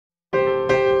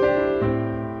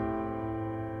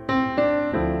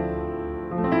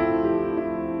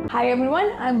Hi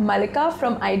everyone, I'm Malika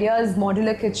from Ideas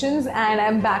Modular Kitchens and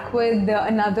I'm back with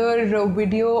another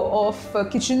video of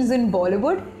kitchens in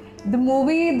Bollywood. The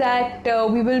movie that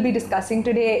we will be discussing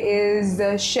today is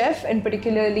Chef, and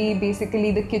particularly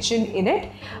basically the kitchen in it.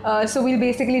 So we'll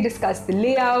basically discuss the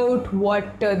layout,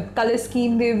 what color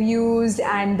scheme they've used,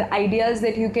 and the ideas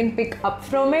that you can pick up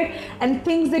from it and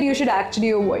things that you should actually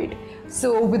avoid.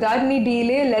 So without any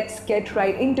delay, let's get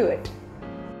right into it.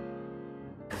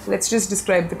 Let's just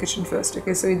describe the kitchen first.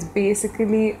 Okay, so it's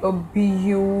basically a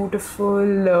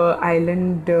beautiful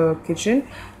island kitchen.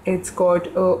 It's got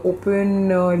a open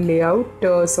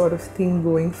layout sort of thing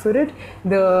going for it.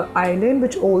 The island,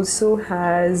 which also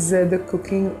has the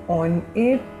cooking on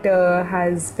it,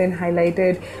 has been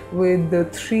highlighted with the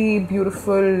three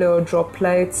beautiful drop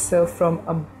lights from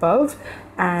above.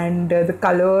 And the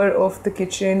color of the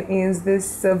kitchen is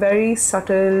this very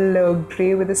subtle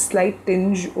grey with a slight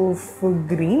tinge of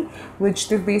green, which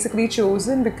they've basically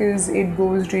chosen because it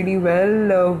goes really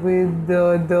well with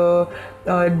the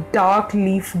dark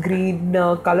leaf green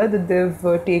color that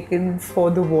they've taken for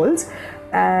the walls.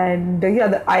 And yeah,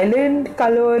 the island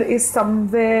color is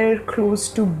somewhere close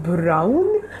to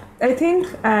brown, I think.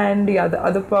 And yeah, the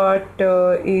other part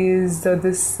is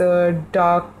this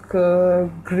dark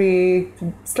grey,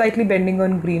 slightly bending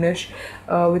on greenish,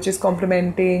 which is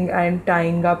complementing and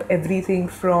tying up everything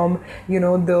from,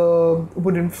 the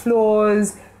wooden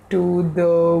floors to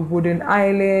the wooden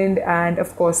island and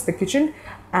of course the kitchen.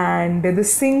 And the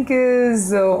sink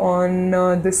is on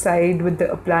the side with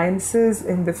the appliances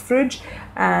in the fridge.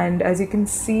 And as you can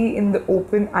see in the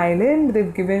open island,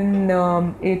 they've given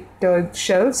it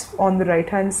shelves on the right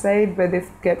hand side where they've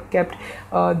kept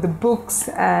the books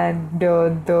and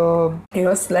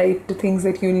the slight things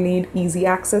that you need easy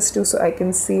access to. So I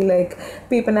can see like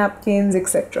paper napkins,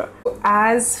 etc.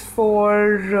 As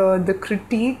for the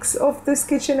critiques of this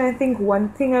kitchen, I think one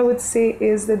thing I would say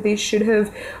is that they should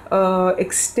have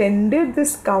extended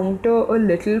this counter a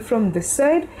little from this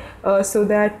side so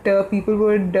that people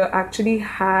would actually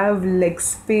have leg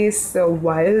space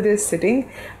while they're sitting.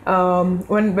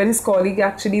 When his colleague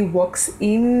actually walks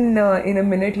in a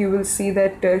minute, you will see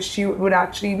that she would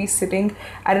actually be sitting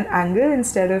at an angle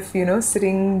instead of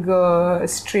sitting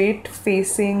straight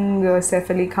facing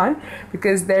Saif Ali Khan,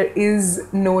 because there is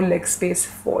no leg space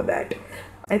for that.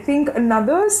 I think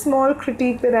another small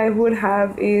critique that I would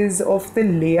have is of the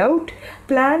layout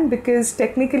plan, because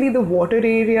technically the water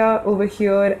area over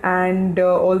here and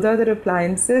all the other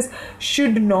appliances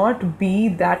should not be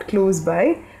that close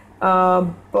by.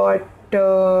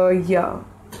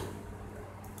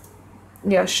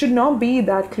 Yeah, should not be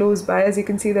that close by. As you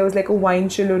can see, there was like a wine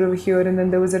chiller over here, and then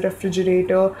there was a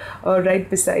refrigerator right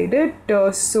beside it.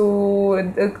 So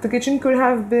the kitchen could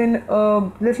have been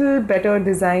a little better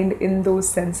designed in those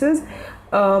senses.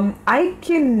 I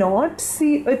cannot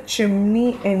see a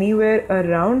chimney anywhere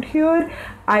around here.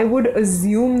 I would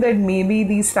assume that maybe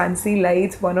these fancy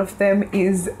lights, one of them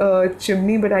is a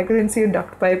chimney, but I couldn't see a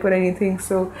duct pipe or anything,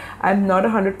 so I'm not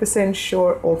 100%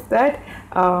 sure of that.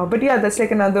 But yeah, that's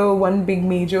like another one big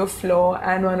major flaw,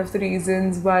 and one of the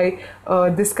reasons why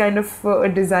this kind of a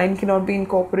design cannot be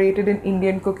incorporated in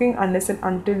Indian cooking unless and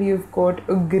until you've got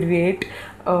a great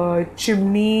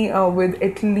chimney with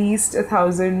at least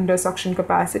 1,000 suction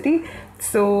capacity.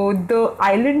 So the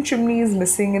island chimney is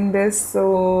missing in this,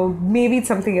 so maybe it's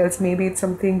something else, maybe it's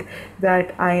something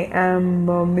that I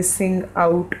am missing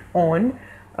out on.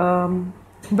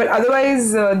 But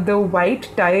otherwise, the white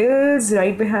tiles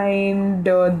right behind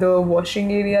the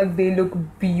washing area, they look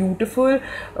beautiful.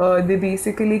 They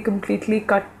basically completely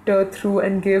cut through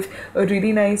and give a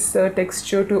really nice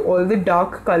texture to all the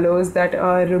dark colors that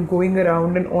are going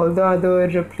around in all the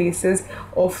other places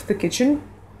of the kitchen.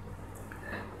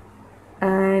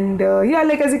 And yeah,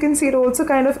 like as you can see, it also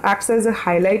kind of acts as a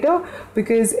highlighter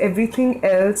because everything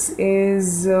else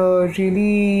is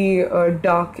really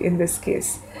dark in this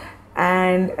case.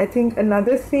 And I think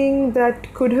another thing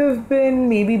that could have been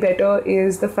maybe better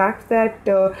is the fact that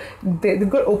they've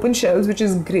got open shelves, which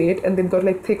is great, and they've got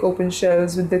like thick open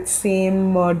shelves with that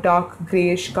same dark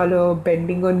grayish color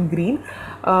bending on green.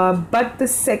 But the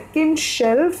second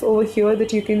shelf over here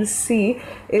that you can see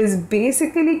is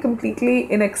basically completely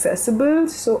inaccessible.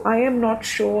 So I am not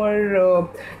sure,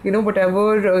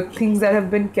 whatever things that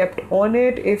have been kept on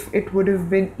it, if it would have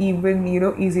been even,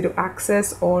 easy to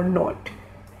access or not.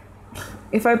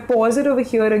 if I pause it over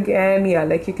here again, yeah,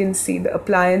 like you can see the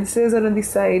appliances are on the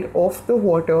side of the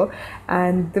water,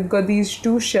 and they've got these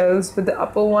two shelves, but the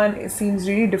upper one, it seems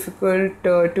really difficult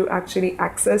to actually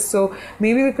access. So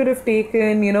maybe they could have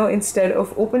taken, instead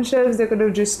of open shelves, they could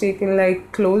have just taken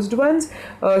like closed ones,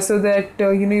 so that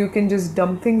you can just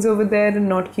dump things over there and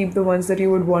not keep the ones that you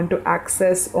would want to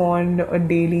access on a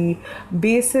daily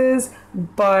basis.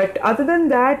 But other than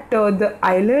that, the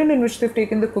island in which they've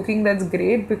taken the cooking, that's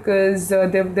great, because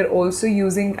they're also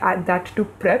using that to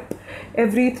prep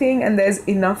everything, and there's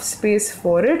enough space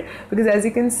for it, because as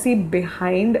you can see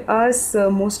behind us,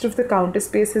 most of the counter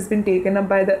space has been taken up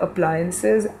by the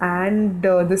appliances and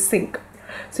the sink.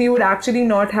 So you would actually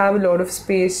not have a lot of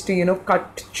space to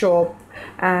cut, chop,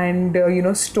 and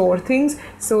store things.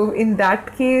 So in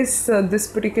that case, this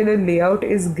particular layout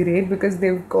is great, because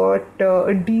they've got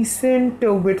a decent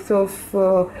width of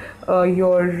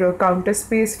your counter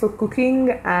space for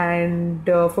cooking and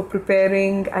for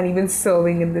preparing and even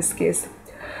serving in this case.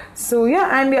 So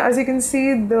yeah, and as you can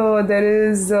see, there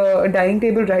is a dining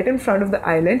table right in front of the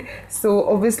island. So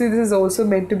obviously this is also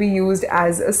meant to be used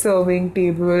as a serving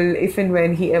table if and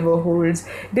when he ever holds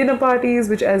dinner parties,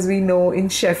 which, as we know, in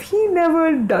Chef, he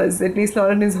never does, at least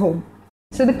not in his home.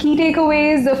 So the key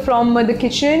takeaways from the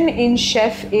kitchen in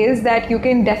Chef is that you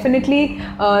can definitely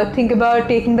think about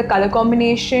taking the color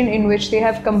combination in which they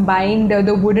have combined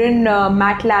the wooden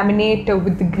matte laminate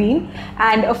with the green,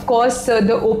 and of course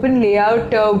the open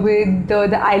layout with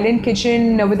the island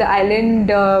kitchen with the island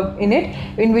in it,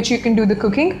 in which you can do the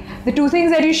cooking. The two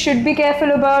things that you should be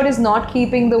careful about is not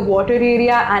keeping the water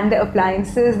area and the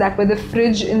appliances, that were the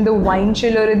fridge and the wine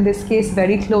chiller in this case,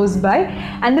 very close by,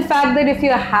 and the fact that if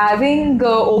you're having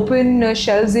open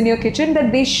shelves in your kitchen,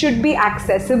 that they should be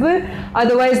accessible,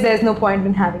 otherwise there's no point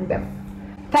in having them.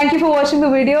 Thank you for watching the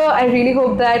video. I really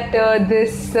hope that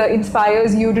this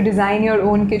inspires you to design your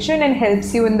own kitchen and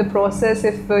helps you in the process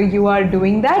if you are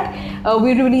doing that.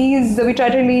 We try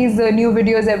to release new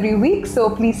videos every week, so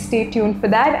please stay tuned for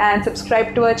that, and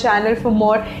subscribe to our channel for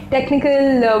more technical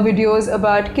videos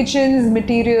about kitchens,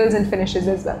 materials and finishes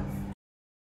as well.